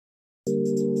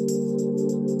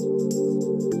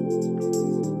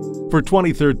For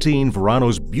 2013,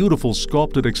 Verano's beautiful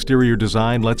sculpted exterior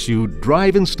design lets you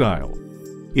drive in style.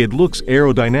 It looks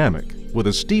aerodynamic with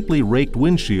a steeply raked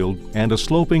windshield and a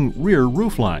sloping rear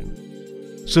roofline.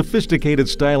 Sophisticated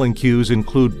styling cues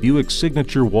include Buick's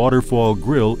signature waterfall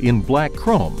grille in black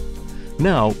chrome,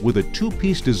 now with a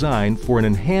two-piece design for an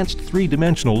enhanced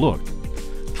three-dimensional look,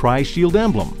 tri-shield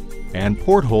emblem, and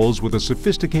portholes with a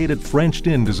sophisticated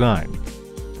Frenched-in design.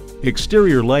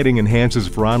 Exterior lighting enhances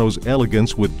Verano's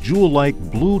elegance with jewel-like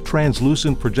blue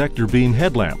translucent projector beam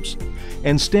headlamps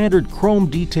and standard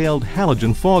chrome-detailed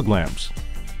halogen fog lamps.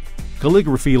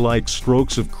 Calligraphy-like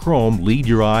strokes of chrome lead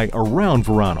your eye around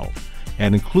Verano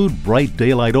and include bright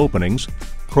daylight openings,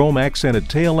 chrome-accented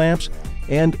tail lamps,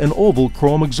 and an oval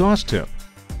chrome exhaust tip.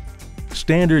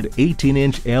 Standard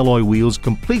 18-inch alloy wheels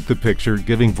complete the picture,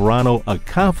 giving Verano a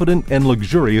confident and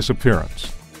luxurious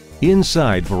appearance.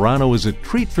 Inside, Verano is a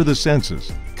treat for the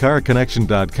senses.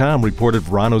 CarConnection.com reported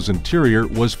Verano's interior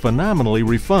was phenomenally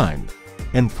refined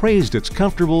and praised its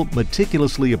comfortable,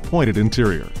 meticulously appointed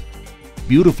interior.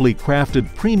 Beautifully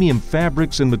crafted premium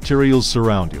fabrics and materials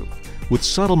surround you, with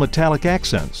subtle metallic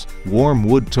accents, warm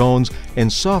wood tones,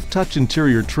 and soft-touch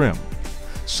interior trim,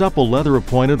 supple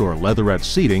leather-appointed or leatherette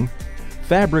seating,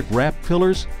 fabric-wrapped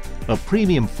pillars, a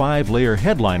premium 5-layer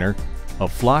headliner, a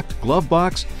flocked glove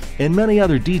box, and many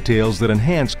other details that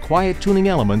enhance quiet tuning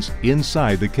elements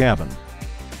inside the cabin.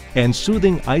 And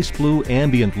soothing ice blue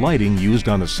ambient lighting used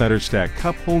on the center stack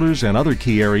cup holders and other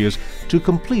key areas to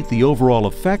complete the overall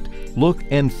effect, look,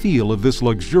 and feel of this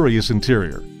luxurious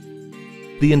interior.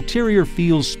 The interior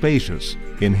feels spacious,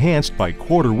 enhanced by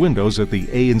quarter windows at the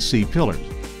A and C pillars.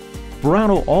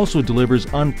 Verano also delivers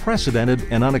unprecedented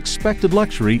and unexpected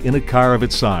luxury in a car of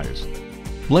its size.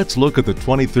 Let's look at the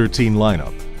 2013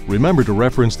 lineup. Remember to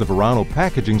reference the Verano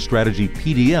Packaging Strategy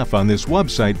PDF on this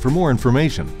website for more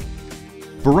information.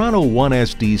 Verano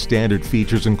 1SD standard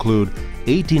features include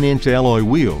 18-inch alloy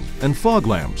wheels and fog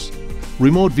lamps,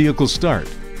 remote vehicle start,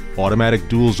 automatic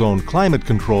dual-zone climate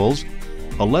controls,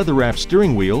 a leather-wrapped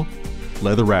steering wheel,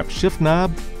 leather-wrapped shift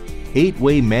knob,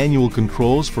 8-way manual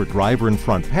controls for driver and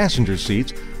front passenger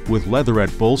seats with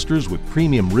leatherette bolsters with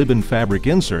premium ribbon fabric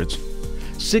inserts,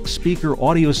 6-speaker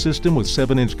audio system with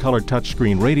 7-inch color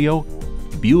touchscreen radio,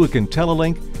 Buick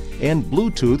IntelliLink, and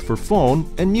Bluetooth for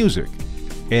phone and music.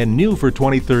 And new for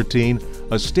 2013,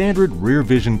 a standard rear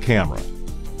vision camera.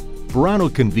 Verano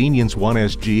Convenience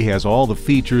 1SG has all the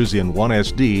features in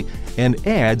 1SD and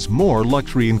adds more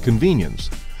luxury and convenience,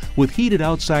 with heated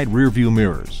outside rearview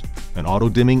mirrors, an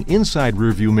auto-dimming inside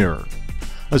rearview mirror,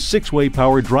 a 6-way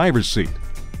power driver's seat,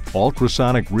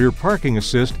 ultrasonic rear parking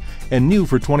assist, and new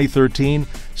for 2013,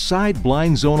 side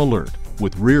blind zone alert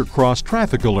with rear cross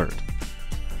traffic alert.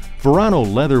 Verano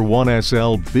Leather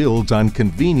 1SL builds on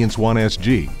Convenience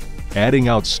 1SG, adding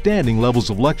outstanding levels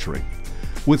of luxury,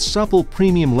 with supple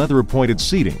premium leather-appointed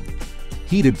seating,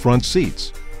 heated front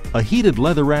seats, a heated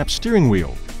leather-wrapped steering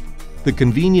wheel, the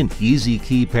convenient Easy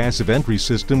Key passive entry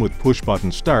system with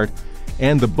push-button start,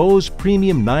 and the Bose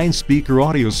premium 9-speaker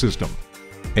audio system.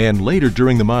 And later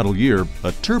during the model year,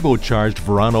 a turbocharged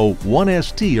Verano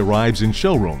 1ST arrives in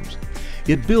showrooms.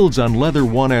 It builds on Leather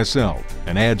 1SL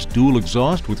and adds dual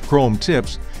exhaust with chrome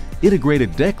tips,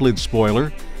 integrated deck lid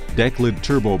spoiler, deck lid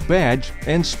turbo badge,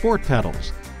 and sport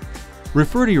pedals.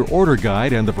 Refer to your order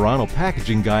guide and the Verano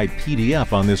Packaging Guide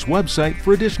PDF on this website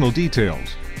for additional details.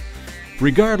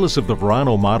 Regardless of the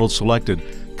Verano model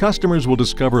selected, customers will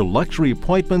discover luxury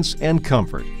appointments and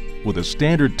comfort with a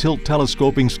standard tilt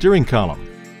telescoping steering column,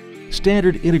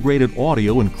 standard integrated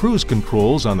audio and cruise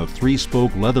controls on the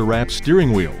 3-spoke leather-wrapped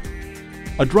steering wheel,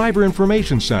 a driver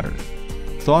information center,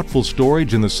 thoughtful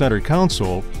storage in the center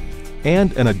console,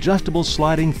 and an adjustable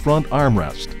sliding front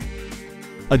armrest.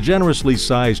 A generously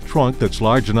sized trunk that's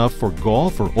large enough for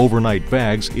golf or overnight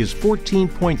bags is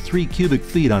 14.3 cubic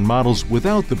feet on models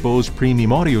without the Bose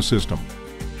premium audio system,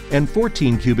 and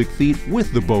 14 cubic feet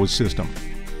with the Bose system.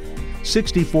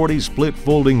 60/40 split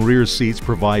folding rear seats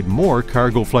provide more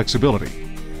cargo flexibility,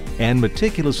 and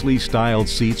meticulously styled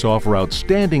seats offer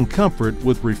outstanding comfort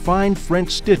with refined French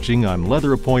stitching on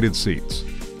leather-appointed seats.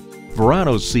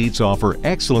 Verano's seats offer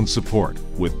excellent support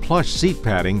with plush seat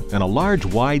padding and a large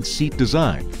wide seat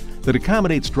design that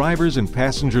accommodates drivers and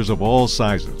passengers of all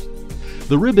sizes.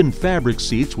 The ribbon fabric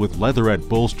seats with leatherette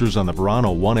bolsters on the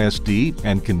Verano 1SD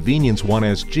and Convenience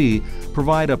 1SG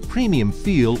provide a premium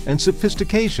feel and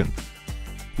sophistication.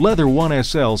 Leather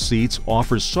 1SL seats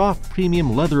offer soft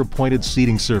premium leather-appointed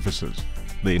seating surfaces.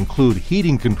 They include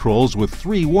heating controls with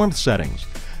 3 warmth settings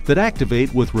that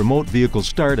activate with remote vehicle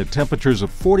start at temperatures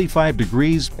of 45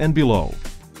 degrees and below.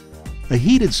 A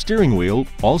heated steering wheel,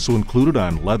 also included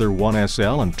on Leather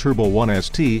 1SL and Turbo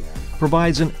 1ST,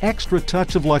 provides an extra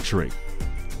touch of luxury.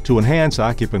 To enhance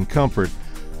occupant comfort,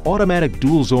 automatic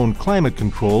dual-zone climate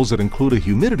controls that include a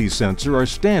humidity sensor are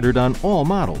standard on all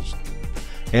models.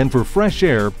 And for fresh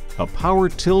air, a power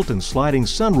tilt and sliding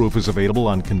sunroof is available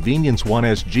on Convenience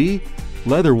 1SG,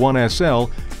 Leather 1SL,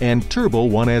 and Turbo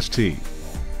 1ST.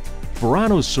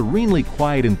 Verano's serenely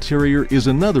quiet interior is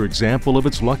another example of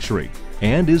its luxury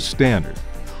and is standard.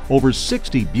 Over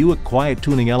 60 Buick quiet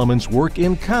tuning elements work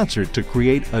in concert to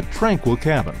create a tranquil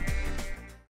cabin.